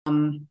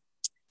in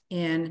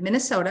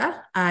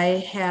Minnesota.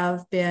 I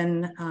have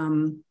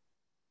been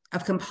a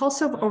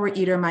compulsive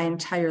overeater my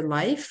entire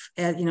life.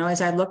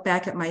 As I look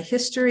back at my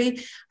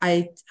history,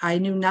 I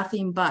knew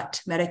nothing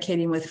but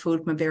medicating with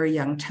food from a very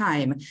young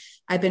time.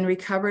 I've been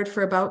recovered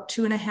for about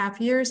 2.5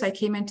 years. I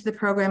came into the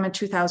program in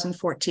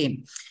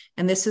 2014.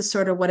 And this is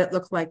sort of what it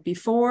looked like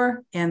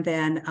before, and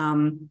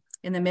then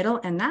in the middle,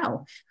 and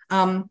now.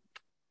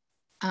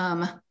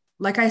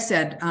 Like I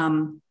said,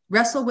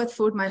 wrestled with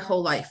food my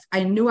whole life.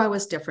 I knew I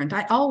was different.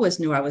 I always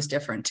knew I was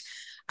different.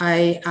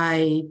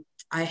 I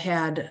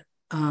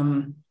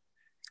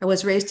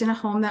was raised in a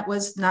home that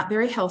was not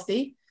very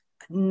healthy.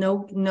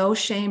 No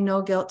shame,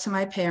 no guilt to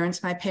my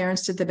parents. My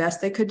parents did the best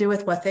they could do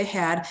with what they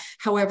had.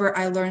 However,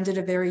 I learned at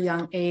a very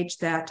young age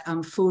that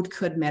food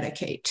could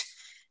medicate.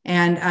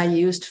 And I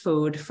used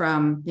food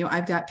from,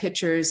 I've got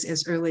pictures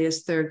as early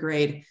as 3rd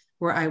grade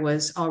where I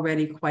was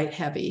already quite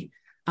heavy.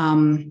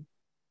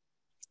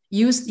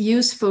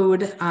 Use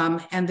food,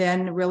 and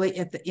then really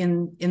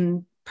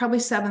in probably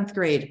 7th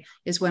grade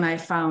is when I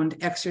found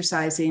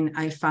exercising.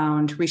 I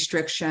found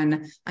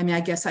restriction. I mean, I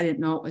guess I didn't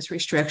know it was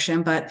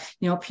restriction, but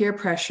peer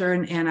pressure,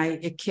 and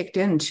it kicked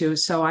into.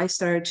 So I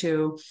started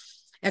to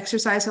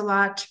exercise a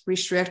lot,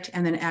 restrict,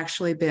 and then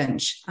actually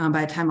binge.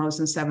 By the time I was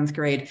in 7th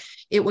grade,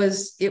 it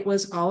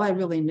was all I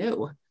really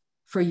knew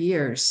for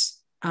years.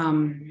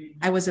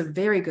 I was a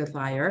very good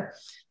liar.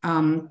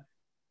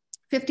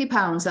 50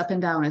 pounds up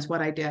and down is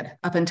what I did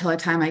up until the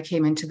time I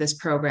came into this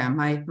program.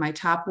 My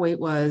top weight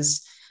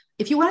was,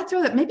 if you want to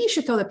throw that, maybe you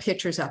should throw the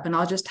pictures up and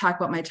I'll just talk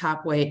about my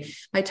top weight.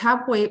 My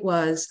top weight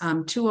was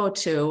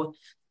 202.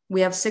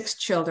 We have 6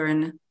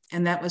 children,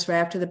 and that was right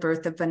after the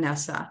birth of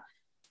Vanessa.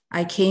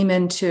 I came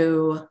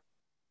into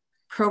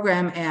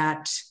program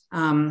at,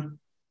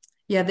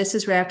 this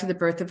is right after the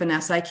birth of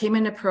Vanessa. I came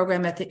into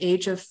program at the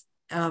age of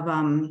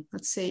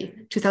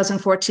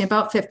 2014,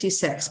 about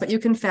 56, but you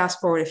can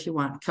fast forward if you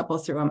want, a couple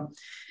through them.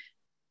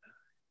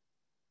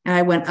 And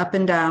I went up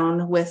and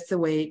down with the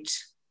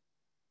weight.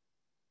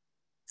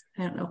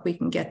 I don't know if we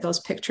can get those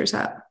pictures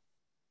up.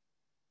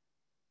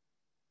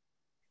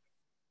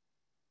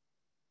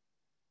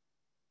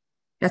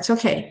 That's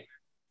okay.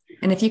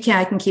 And if you can,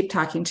 I can keep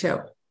talking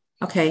too.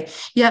 Okay.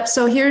 Yep.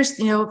 So here's,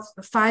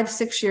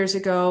 5-6 years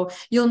ago,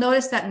 you'll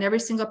notice that in every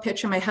single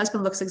picture, my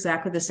husband looks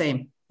exactly the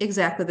same.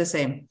 Exactly the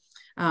same.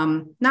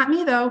 Not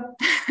me though.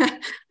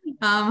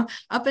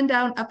 Up and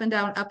down, up and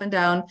down, up and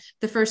down.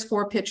 The first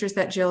 4 pictures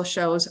that Jill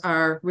shows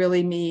are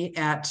really me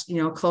at,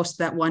 close to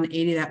that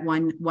 180, that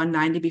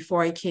 190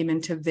 before I came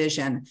into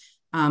Vision.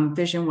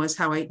 Vision was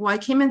how I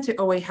came into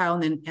OA How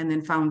and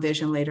then found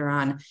Vision later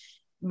on.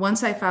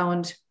 Once I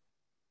found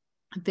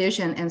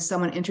Vision and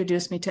someone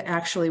introduced me to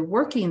actually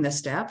working the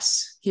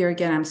steps, here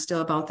again, I'm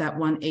still about that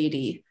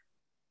 180.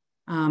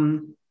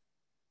 Then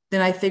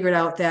I figured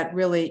out that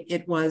really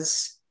it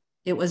was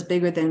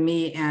bigger than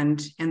me and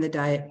the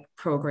diet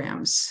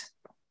programs.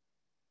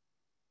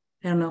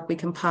 I don't know if we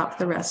can pop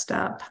the rest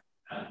up.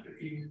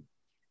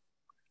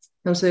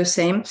 Those are the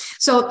same.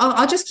 So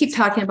I'll just keep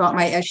talking about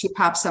as she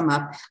pops them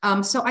up.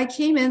 So I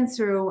came in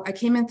through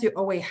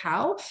OA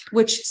How,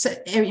 which,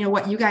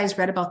 what you guys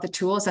read about the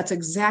tools, that's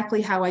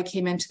exactly how I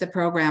came into the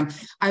program.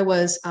 I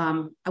was,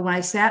 when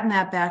I sat in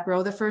that back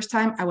row the first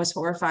time, I was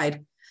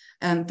horrified.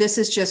 This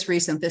is just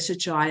recent. This is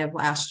July of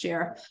last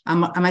year.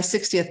 On my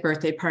 60th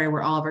birthday party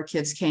where all of our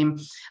kids came.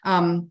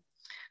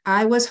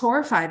 I was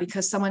horrified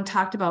because someone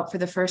talked about for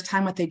the first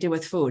time what they did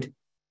with food.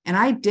 And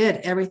I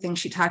did everything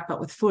she talked about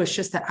with food. It's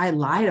just that I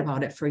lied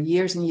about it for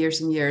years and years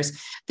and years.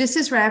 This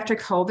is right after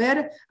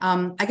COVID.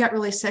 I got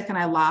really sick and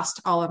I lost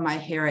all of my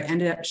hair. I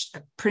ended up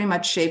pretty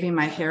much shaving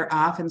my hair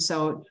off. And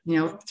so,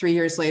 3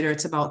 years later,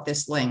 it's about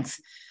this length.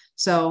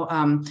 So,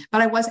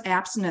 but I was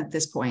abstinent at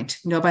this point.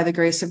 By the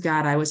grace of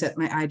God, I was at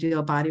my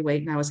ideal body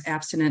weight and I was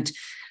abstinent.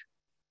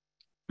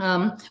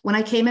 When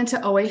I came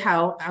into OA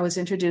How, I was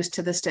introduced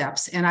to the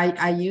steps, and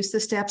I use the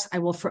steps. I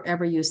will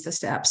forever use the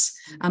steps.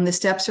 The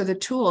steps are the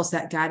tools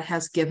that God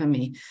has given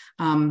me.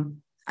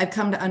 I've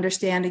come to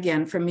understand,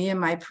 again, for me and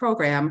my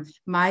program,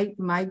 my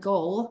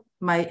goal,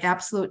 my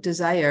absolute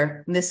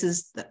desire, and this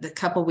is a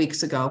couple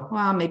weeks ago,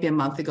 well, maybe a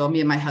month ago, me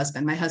and my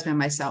husband and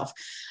myself,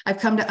 I've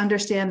come to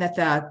understand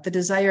that the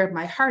desire of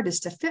my heart is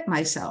to fit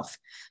myself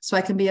so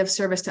I can be of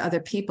service to other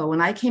people.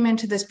 When I came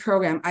into this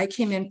program, I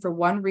came in for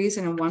one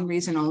reason and one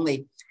reason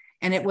only,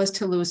 and it was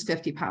to lose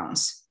 50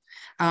 pounds.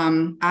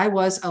 I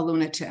was a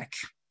lunatic.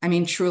 I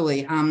mean,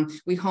 truly,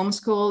 we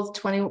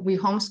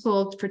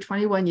homeschooled for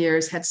 21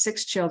 years, had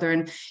 6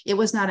 children. It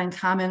was not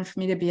uncommon for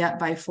me to be up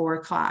by 4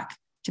 o'clock,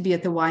 to be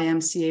at the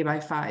YMCA by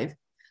 5.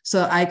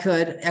 So I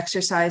could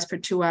exercise for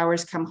 2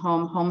 hours, come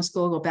home,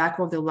 homeschool, go back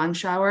over the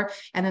lunch hour,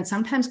 and then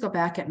sometimes go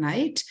back at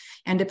night.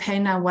 And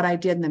depending on what I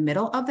did in the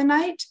middle of the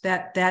night,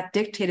 that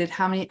dictated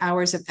how many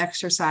hours of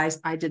exercise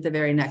I did the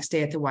very next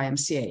day at the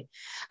YMCA.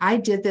 I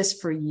did this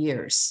for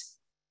years,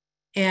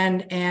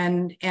 and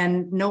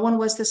no one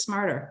was the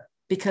smarter,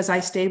 because I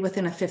stayed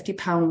within a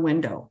 50-pound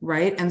window,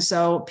 right? And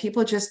so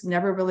people just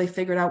never really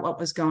figured out what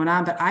was going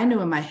on. But I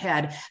knew in my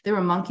head, there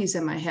were monkeys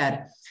in my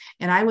head.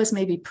 And I was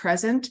maybe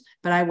present,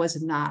 but I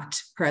was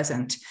not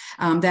present.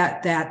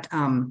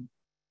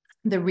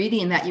 The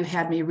reading that you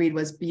had me read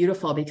was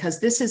beautiful because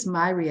this is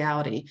my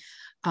reality.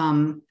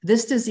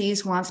 This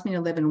disease wants me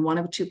to live in one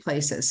of two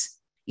places,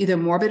 either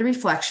morbid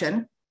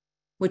reflection,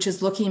 which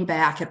is looking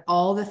back at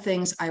all the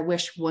things I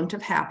wish wouldn't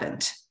have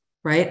happened,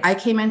 right? I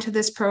came into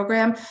this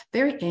program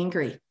very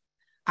angry.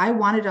 I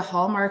wanted a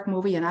Hallmark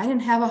movie and I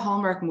didn't have a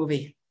Hallmark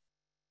movie.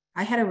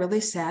 I had a really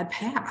sad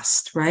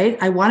past, right?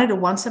 I wanted a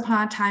once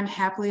upon a time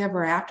happily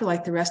ever after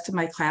like the rest of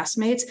my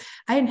classmates.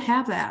 I didn't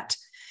have that.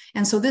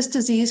 And so this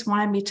disease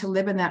wanted me to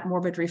live in that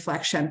morbid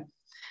reflection,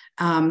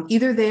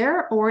 either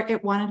there or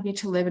it wanted me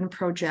to live in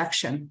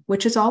projection,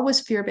 which is always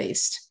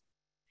fear-based.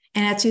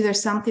 And it's either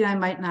something I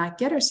might not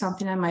get or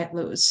something I might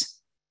lose.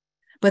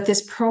 But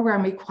this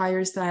program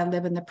requires that I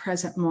live in the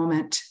present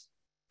moment.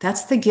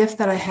 That's the gift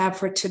that I have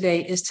for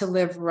today, is to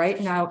live right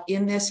now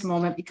in this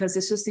moment, because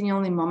this is the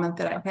only moment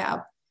that I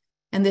have.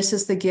 And this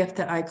is the gift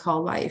that I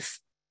call life.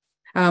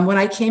 When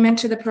I came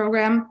into the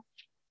program,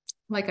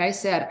 like I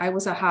said, I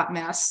was a hot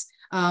mess.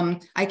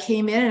 I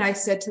came in and I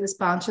said to the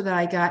sponsor that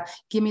I got,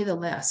 give me the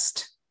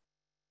list.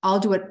 I'll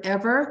do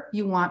whatever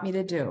you want me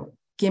to do.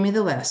 Give me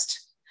the list.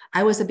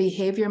 I was a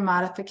behavior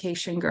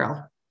modification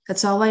girl.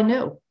 That's all I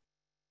knew.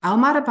 I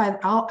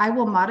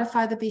will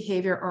modify the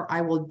behavior or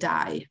I will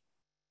die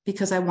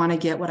because I want to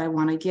get what I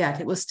want to get.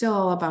 It was still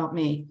all about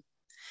me.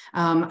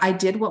 I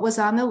did what was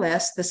on the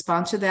list. The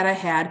sponsor that I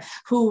had,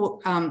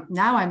 who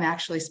now I'm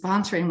actually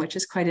sponsoring, which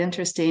is quite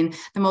interesting,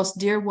 the most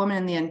dear woman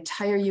in the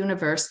entire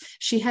universe,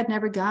 she had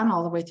never gone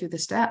all the way through the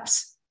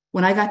steps.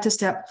 When I got to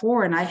step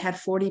 4 and I had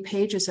 40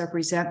 pages of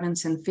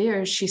resentments and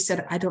fears, she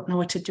said, I don't know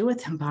what to do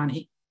with them,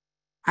 Bonnie.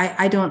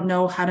 I don't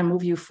know how to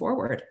move you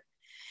forward.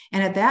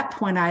 And at that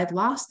point, I had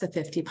lost the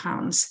 50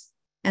 pounds.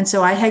 And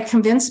so I had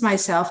convinced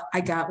myself I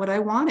got what I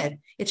wanted.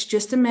 It's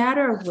just a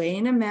matter of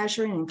weighing and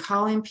measuring and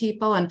calling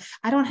people. And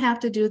I don't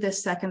have to do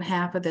this second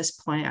half of this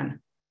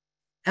plan.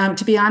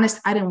 To be honest,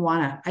 I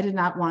did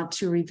not want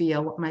to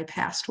reveal what my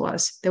past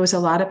was. There was a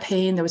lot of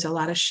pain. There was a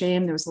lot of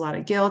shame. There was a lot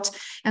of guilt.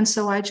 And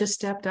so I just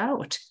stepped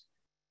out.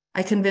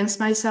 I convinced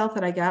myself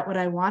that I got what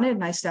I wanted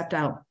and I stepped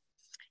out.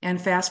 And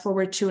fast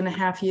forward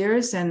 2.5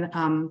 years and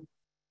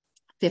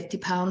 50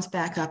 pounds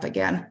back up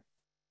again.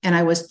 And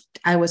I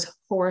was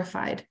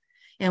horrified.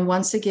 And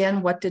once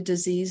again, what did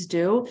disease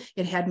do?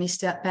 It had me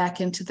step back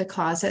into the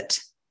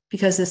closet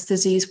because this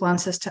disease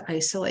wants us to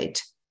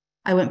isolate.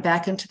 I went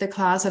back into the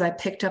closet. I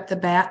picked up the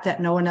bat that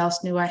no one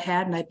else knew I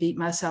had, and I beat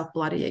myself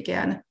bloody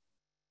again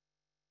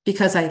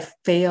because I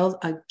failed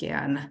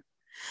again.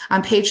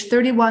 On page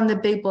 31 of the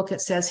big book, it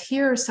says,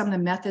 here are some of the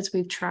methods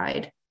we've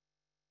tried.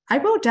 I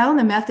wrote down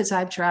the methods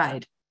I've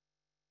tried.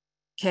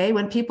 Okay,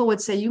 when people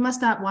would say, you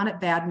must not want it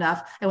bad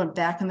enough, I went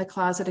back in the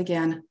closet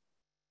again.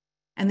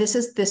 And this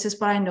is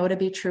what I know to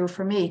be true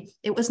for me.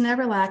 It was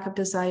never lack of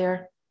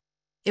desire.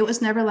 It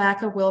was never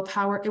lack of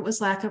willpower. It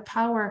was lack of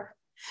power.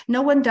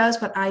 No one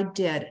does what I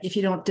did if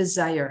you don't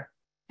desire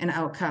an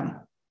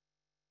outcome.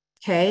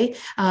 Okay.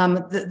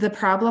 The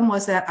problem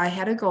was that I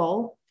had a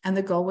goal, and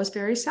the goal was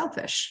very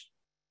selfish.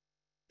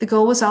 The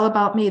goal was all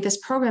about me. This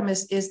program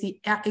is the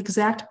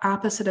exact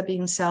opposite of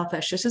being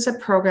selfish. This is a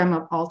program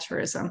of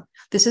altruism.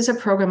 This is a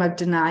program of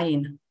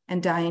denying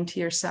and dying to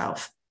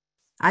yourself.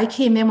 I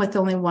came in with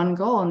only one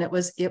goal, and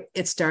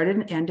it started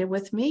and ended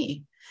with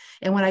me.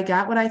 And when I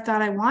got what I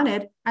thought I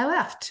wanted, I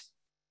left,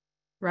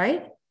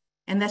 right?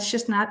 And that's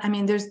just not,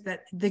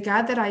 the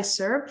God that I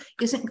serve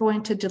isn't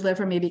going to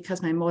deliver me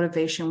because my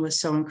motivation was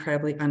so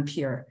incredibly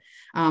unpure.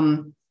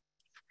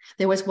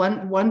 There was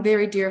one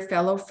very dear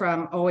fellow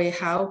from OA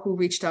Howe who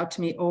reached out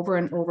to me over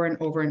and over and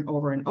over and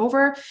over and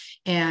over.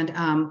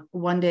 And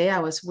one day I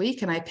was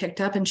weak and I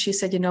picked up and she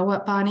said, you know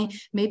what, Bonnie,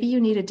 maybe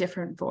you need a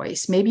different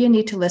voice. Maybe you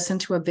need to listen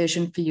to a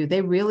vision for you.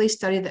 They really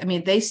study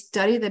they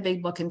study the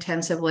big book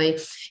intensively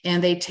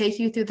and they take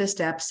you through the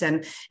steps.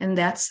 And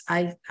that's,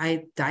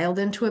 I dialed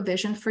into a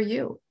vision for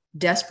you.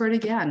 Desperate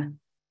again.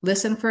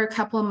 Listen for a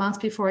couple of months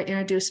before I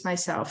introduced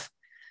myself.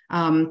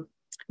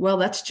 Well,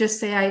 let's just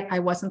say I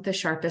wasn't the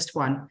sharpest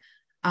one.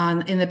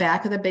 In the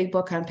back of the big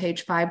book on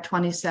page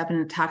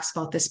 527, it talks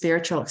about the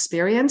spiritual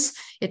experience.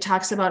 It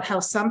talks about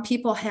how some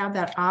people have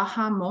that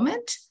aha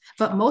moment,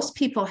 but most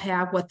people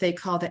have what they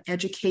call the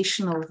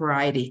educational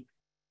variety.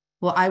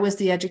 Well, I was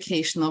the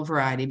educational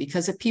variety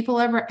because if people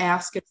ever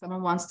ask if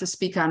someone wants to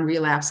speak on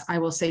relapse, I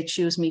will say,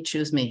 choose me,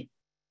 choose me.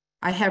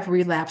 I have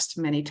relapsed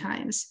many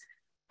times.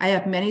 I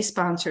have many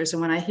sponsors.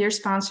 And when I hear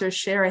sponsors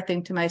share, I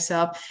think to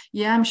myself,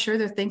 yeah, I'm sure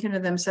they're thinking to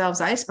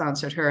themselves, I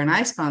sponsored her and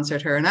I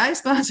sponsored her and I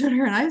sponsored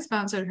her and I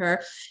sponsored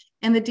her.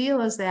 And the deal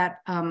is that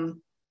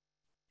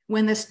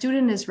when the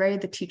student is ready,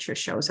 the teacher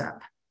shows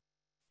up.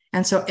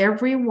 And so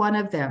every one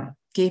of them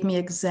gave me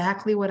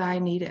exactly what I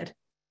needed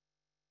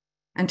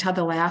until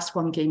the last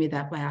one gave me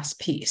that last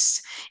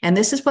piece. And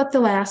this is what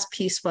the last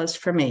piece was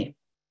for me.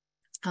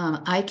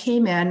 I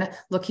came in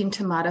looking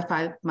to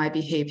modify my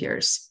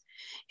behaviors.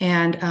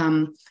 And,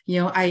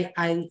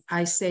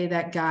 I say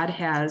that God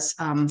has,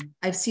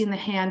 I've seen the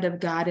hand of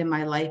God in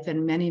my life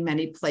in many,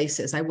 many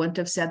places. I wouldn't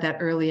have said that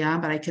early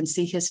on, but I can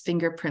see his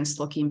fingerprints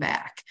looking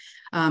back.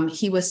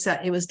 It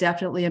was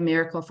definitely a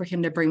miracle for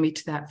him to bring me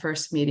to that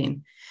first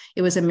meeting.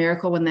 It was a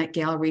miracle when that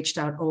gal reached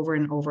out over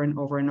and over and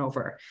over and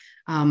over.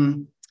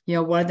 One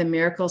of the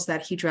miracles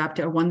that he dropped,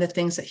 or one of the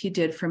things that he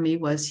did for me,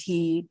 was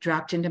he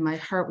dropped into my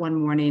heart one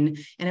morning,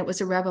 and it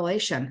was a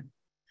revelation.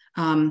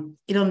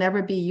 It'll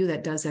never be you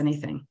that does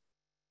anything.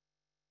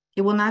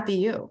 It will not be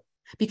you.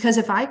 Because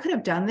if I could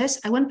have done this,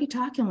 I wouldn't be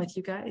talking with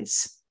you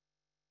guys.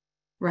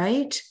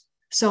 Right?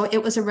 So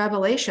it was a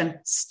revelation.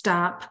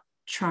 Stop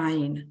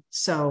trying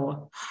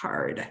so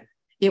hard.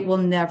 It will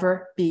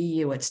never be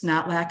you. It's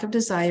not lack of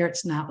desire.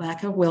 It's not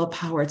lack of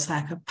willpower. It's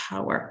lack of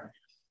power.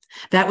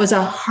 That was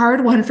a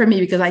hard one for me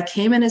because I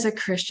came in as a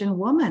Christian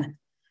woman.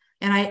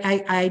 And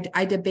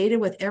I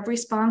debated with every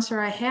sponsor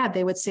I had.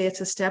 They would say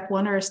it's a step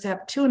 1 or a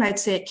step 2. And I'd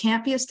say it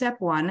can't be a step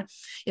 1.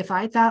 If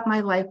I thought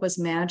my life was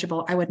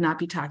manageable, I would not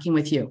be talking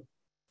with you.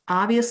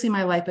 Obviously,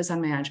 my life is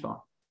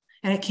unmanageable.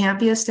 And it can't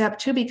be a step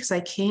 2 because I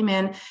came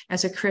in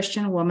as a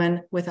Christian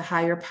woman with a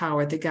higher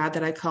power, the God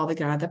that I call the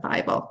God of the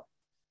Bible.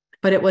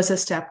 But it was a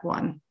step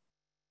 1.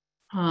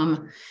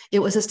 It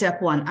was a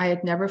step 1. I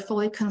had never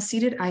fully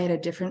conceded. I had a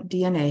different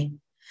DNA.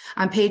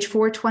 On page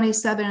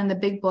 427 in the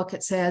big book,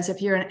 it says,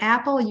 if you're an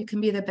apple, you can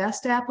be the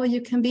best apple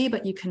you can be,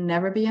 but you can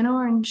never be an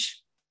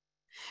orange.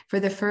 For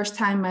the first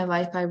time in my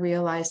life, I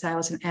realized I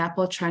was an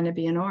apple trying to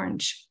be an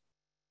orange.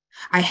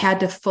 I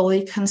had to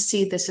fully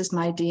concede this is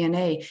my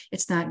DNA.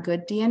 It's not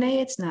good DNA.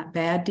 It's not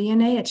bad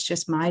DNA. It's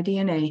just my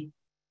DNA.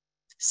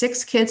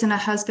 6 kids and a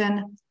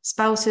husband,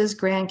 spouses,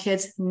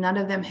 grandkids, none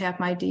of them have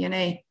my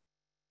DNA.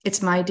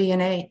 It's my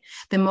DNA.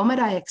 The moment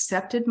I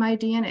accepted my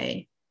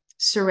DNA,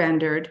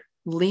 surrendered,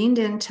 leaned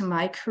into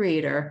my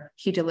creator,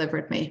 he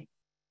delivered me.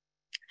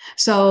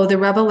 So the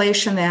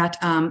revelation that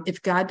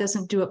if God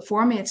doesn't do it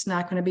for me, it's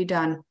not going to be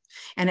done.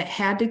 And it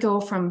had to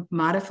go from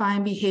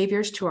modifying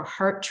behaviors to a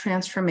heart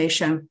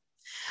transformation.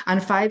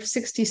 On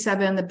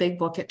 567 in the big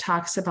book, it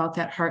talks about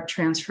that heart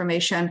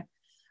transformation.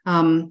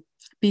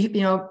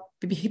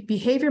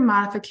 Behavior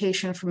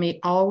modification for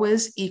me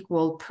always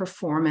equaled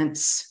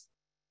performance,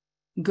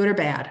 good or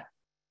bad.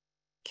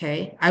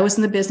 Okay. I was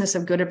in the business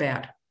of good or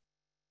bad.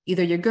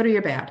 Either you're good or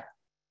you're bad.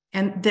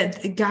 And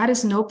that God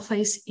is no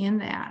place in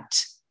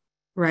that,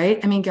 right?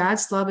 I mean,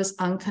 God's love is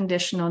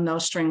unconditional, no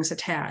strings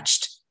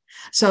attached.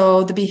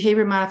 So the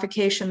behavior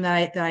modification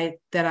that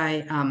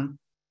I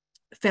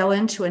fell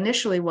into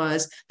initially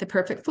was the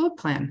perfect food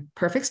plan,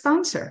 perfect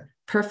sponsor,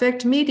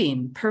 perfect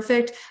meeting,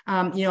 perfect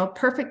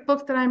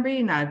book that I'm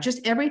reading on,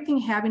 just everything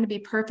having to be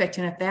perfect.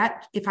 And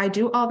if I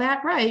do all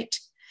that right,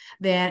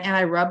 and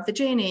I rub the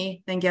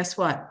genie, then guess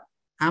what?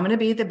 I'm going to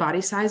be the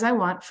body size I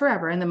want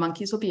forever, and the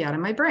monkeys will be out of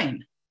my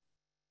brain.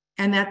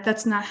 And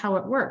that's not how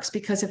it works,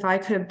 because if I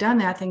could have done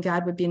that, then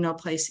God would be no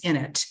place in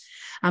it.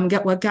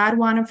 What God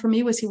wanted for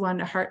me was he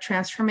wanted a heart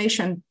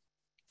transformation.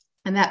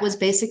 And that was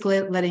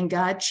basically letting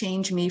God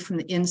change me from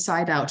the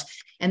inside out.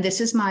 And this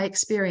is my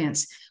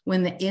experience.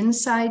 When the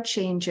inside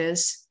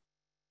changes,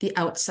 the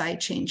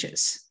outside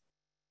changes.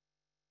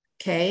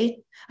 Okay.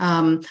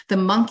 The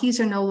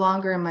monkeys are no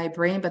longer in my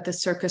brain, but the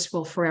circus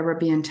will forever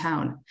be in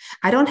town.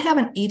 I don't have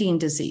an eating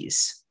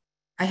disease.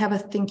 I have a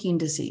thinking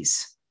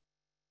disease.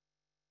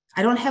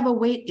 I don't have a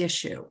weight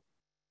issue.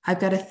 I've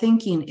got a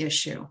thinking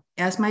issue.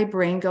 As my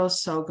brain goes,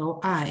 so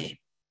go I,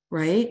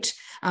 right?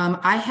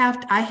 I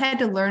had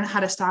to learn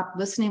how to stop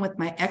listening with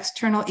my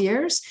external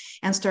ears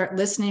and start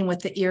listening with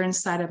the ear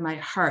inside of my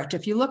heart.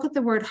 If you look at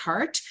the word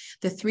heart,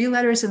 the 3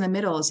 letters in the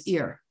middle is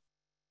ear.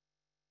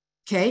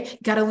 Okay,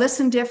 got to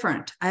listen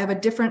different. I have a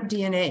different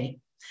DNA.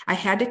 I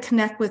had to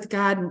connect with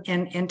God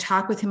and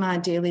talk with him on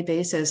a daily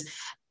basis.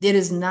 It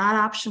is not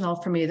optional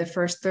for me. The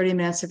first 30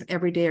 minutes of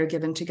every day are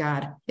given to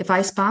God. If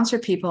I sponsor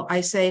people,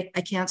 I say, I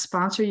can't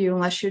sponsor you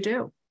unless you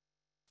do.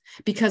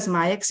 Because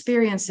my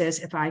experience is,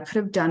 if I could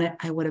have done it,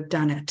 I would have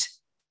done it.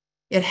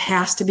 It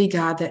has to be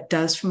God that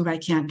does for me what I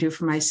can't do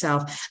for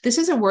myself. This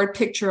is a word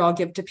picture I'll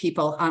give to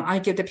people. I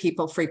give to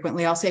people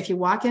frequently. I'll say, if you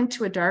walk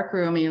into a dark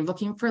room and you're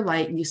looking for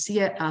light and you see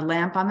a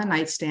lamp on the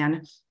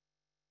nightstand,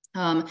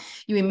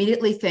 you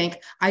immediately think,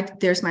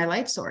 there's my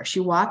light source.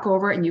 You walk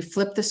over and you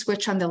flip the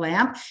switch on the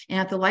lamp, and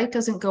if the light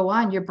doesn't go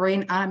on, your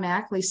brain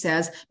automatically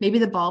says, maybe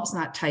the bulb's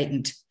not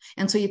tightened.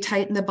 And so you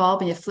tighten the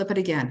bulb and you flip it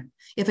again.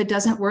 If it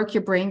doesn't work,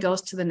 your brain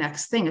goes to the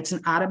next thing. It's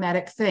an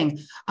automatic thing.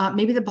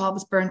 Maybe the bulb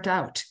is burnt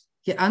out.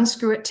 You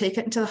unscrew it, take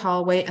it into the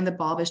hallway, and the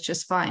bulb is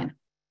just fine.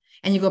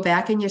 And you go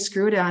back and you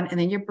screw it on, and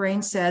then your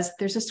brain says,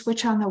 there's a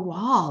switch on the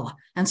wall.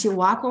 And so you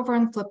walk over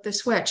and flip the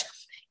switch.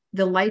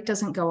 The light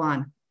doesn't go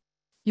on.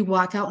 You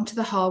walk out into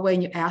the hallway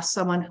and you ask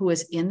someone who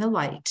is in the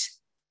light,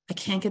 I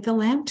can't get the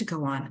lamp to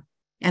go on.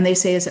 And they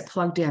say, is it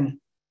plugged in?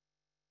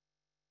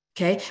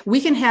 Okay, we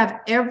can have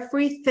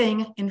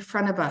everything in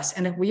front of us.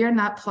 And if we are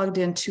not plugged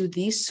into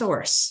the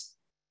source,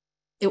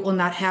 it will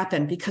not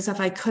happen, because if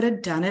I could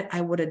have done it,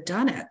 I would have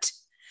done it.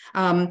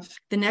 The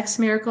next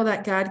miracle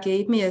that God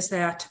gave me is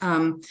that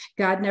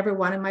God never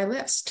wanted my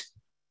list.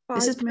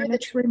 5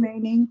 minutes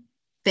remaining.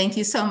 Thank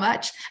you so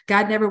much.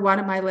 God never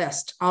wanted my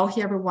list. All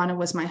he ever wanted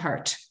was my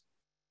heart.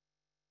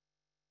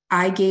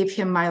 I gave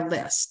him my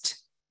list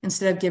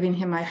instead of giving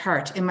him my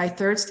heart. In my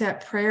 3rd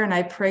step prayer, and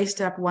I pray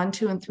step 1,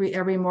 2, and 3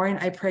 every morning,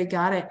 I pray,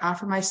 God, I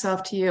offer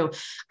myself to you.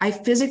 I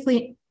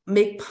physically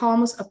make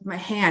palms of my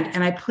hand,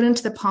 and I put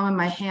into the palm of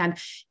my hand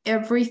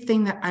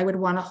everything that I would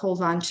want to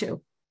hold on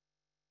to.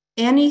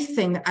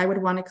 Anything that I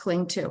would want to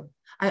cling to,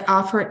 I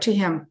offer it to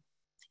him.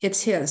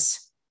 It's his.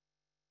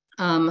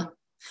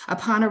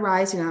 Upon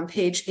arising, on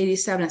page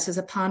 87, it says,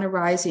 upon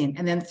arising,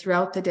 and then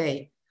throughout the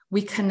day,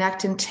 we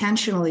connect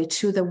intentionally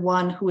to the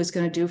one who is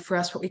going to do for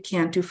us what we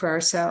can't do for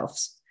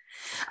ourselves.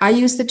 I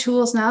use the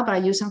tools now, but I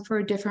use them for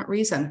a different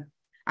reason.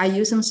 I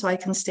use them so I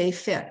can stay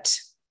fit,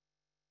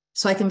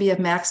 so I can be of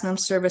maximum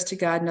service to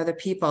God and other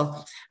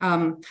people.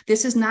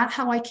 This is not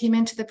how I came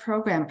into the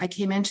program. I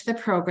came into the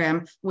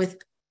program with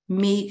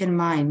me in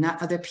mind,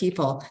 not other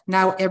people.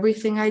 Now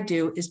everything I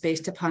do is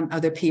based upon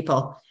other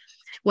people.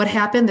 What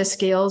happened? The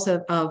scales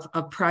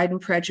of pride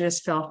and prejudice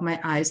fell off my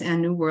eyes, and a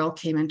new world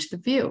came into the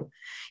view.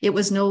 It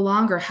was no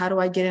longer, how do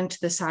I get into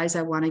the size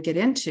I want to get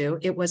into?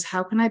 It was,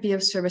 how can I be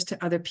of service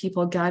to other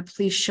people? God,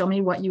 please show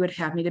me what you would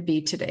have me to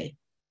be today.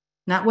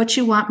 Not what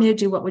you want me to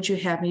do, what would you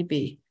have me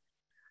be?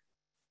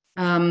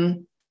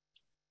 And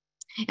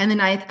then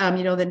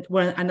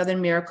another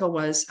miracle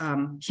was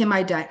him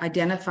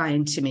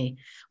identifying to me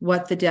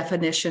what the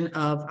definition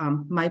of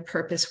my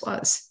purpose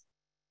was.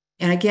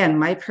 And again,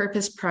 my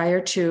purpose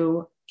prior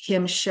to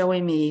him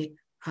showing me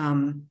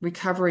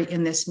recovery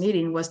in this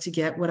meeting was to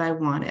get what I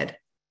wanted.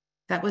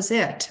 That was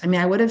it. I mean,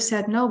 I would have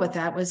said no, but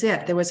that was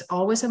it. There was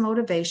always a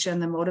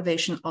motivation. The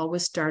motivation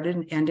always started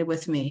and ended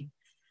with me.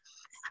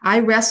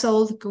 I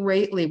wrestled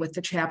greatly with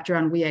the chapter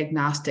on we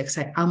agnostics.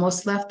 I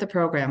almost left the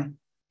program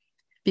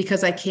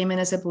because I came in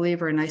as a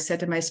believer, and I said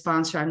to my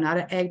sponsor, I'm not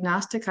an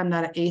agnostic, I'm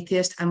not an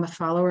atheist, I'm a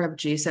follower of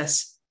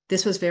Jesus.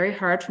 This was very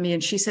hard for me.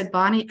 And she said,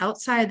 Bonnie,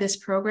 outside this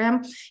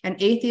program, an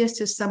atheist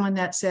is someone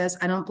that says,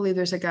 I don't believe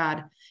there's a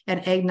God.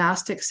 An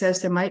agnostic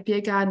says there might be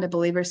a God, and a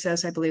believer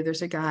says, I believe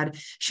there's a God.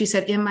 She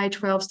said, in my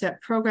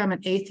 12-step program, an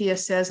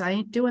atheist says, I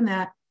ain't doing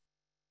that.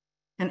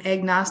 An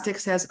agnostic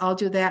says, I'll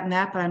do that and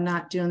that, but I'm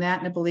not doing that.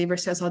 And a believer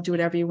says, I'll do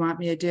whatever you want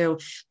me to do.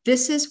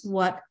 This is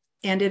what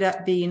ended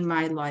up being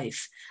my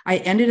life. I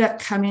ended up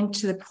coming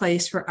to the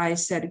place where I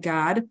said,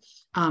 God,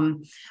 I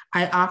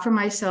offer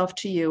myself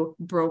to you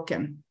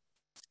broken.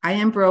 I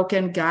am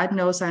broken. God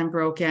knows I'm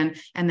broken.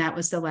 And that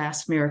was the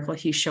last miracle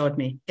he showed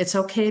me. It's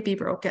okay to be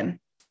broken.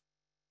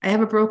 I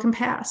have a broken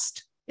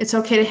past. It's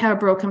okay to have a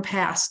broken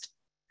past.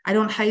 I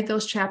don't hide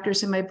those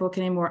chapters in my book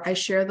anymore. I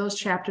share those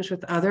chapters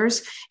with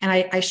others, and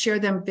I share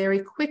them very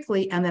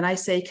quickly. And then I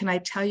say, can I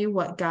tell you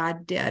what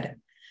God did?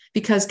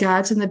 Because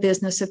God's in the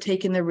business of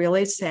taking the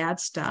really sad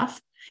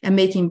stuff and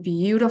making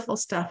beautiful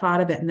stuff out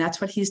of it. And that's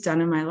what he's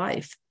done in my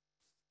life.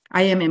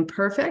 I am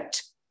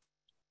imperfect.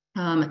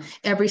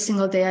 Every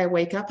single day I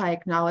wake up, I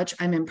acknowledge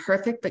I'm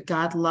imperfect, but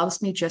God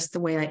loves me just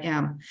the way I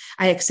am.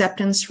 I accept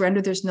and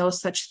surrender. There's no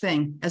such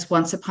thing as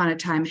once upon a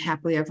time,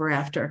 happily ever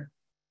after.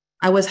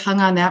 I was hung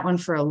on that one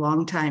for a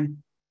long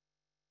time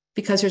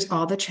because there's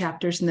all the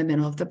chapters in the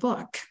middle of the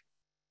book.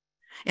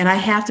 And I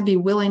have to be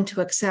willing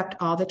to accept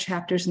all the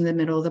chapters in the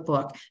middle of the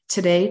book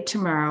today,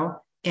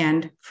 tomorrow,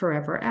 and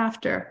forever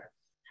after.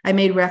 I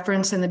made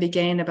reference in the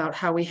beginning about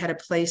how we had a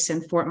place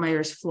in Fort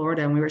Myers,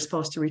 Florida, and we were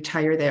supposed to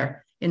retire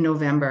there in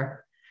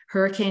November.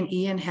 Hurricane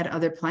Ian had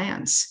other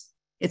plans.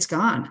 It's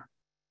gone.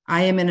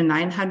 I am in a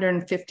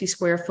 950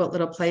 square foot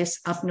little place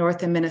up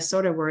north in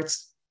Minnesota where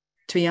it's,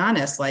 to be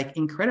honest, like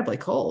incredibly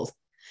cold.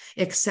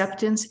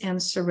 Acceptance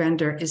and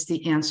surrender is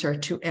the answer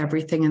to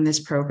everything in this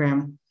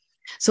program.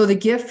 So the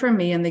gift for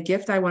me, and the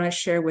gift I want to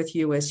share with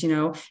you is,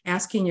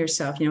 asking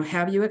yourself,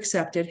 have you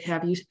accepted?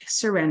 Have you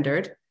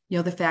surrendered?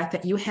 The fact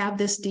that you have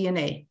this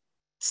DNA.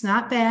 It's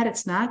not bad.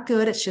 It's not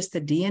good. It's just the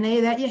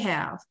DNA that you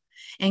have.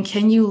 And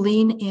can you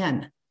lean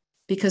in?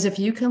 Because if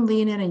you can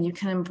lean in and you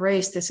can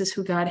embrace this is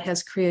who God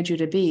has created you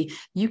to be,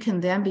 you can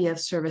then be of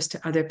service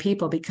to other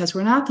people, because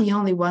we're not the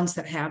only ones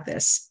that have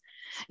this.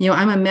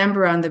 I'm a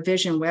member on the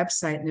Vision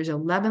website, and there's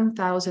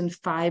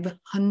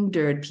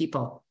 11,500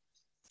 people.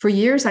 For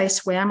years, I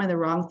swam in the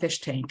wrong fish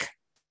tank.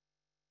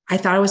 I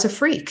thought I was a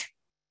freak.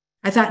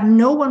 I thought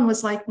no one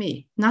was like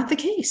me. Not the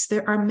case.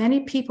 There are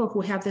many people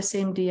who have the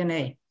same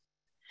DNA.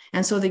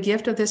 And so the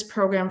gift of this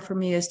program for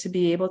me is to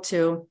be able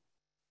to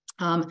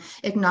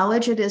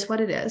acknowledge it is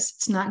what it is.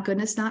 It's not good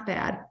and it's not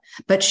bad,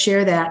 but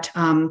share that,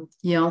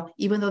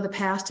 even though the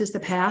past is the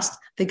past,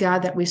 the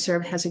God that we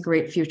serve has a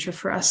great future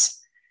for us.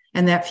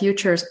 And that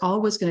future is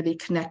always going to be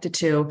connected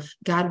to,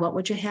 God, what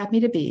would you have me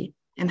to be?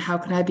 And how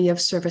can I be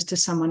of service to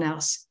someone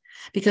else?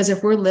 Because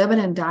if we're living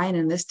and dying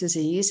in this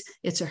disease,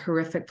 it's a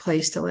horrific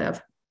place to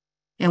live.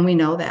 And we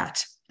know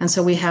that. And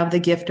so we have the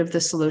gift of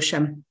the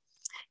solution.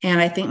 And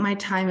I think my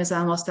time is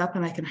almost up,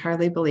 and I can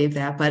hardly believe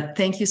that. But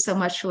thank you so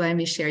much for letting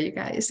me share, you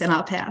guys. And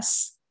I'll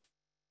pass.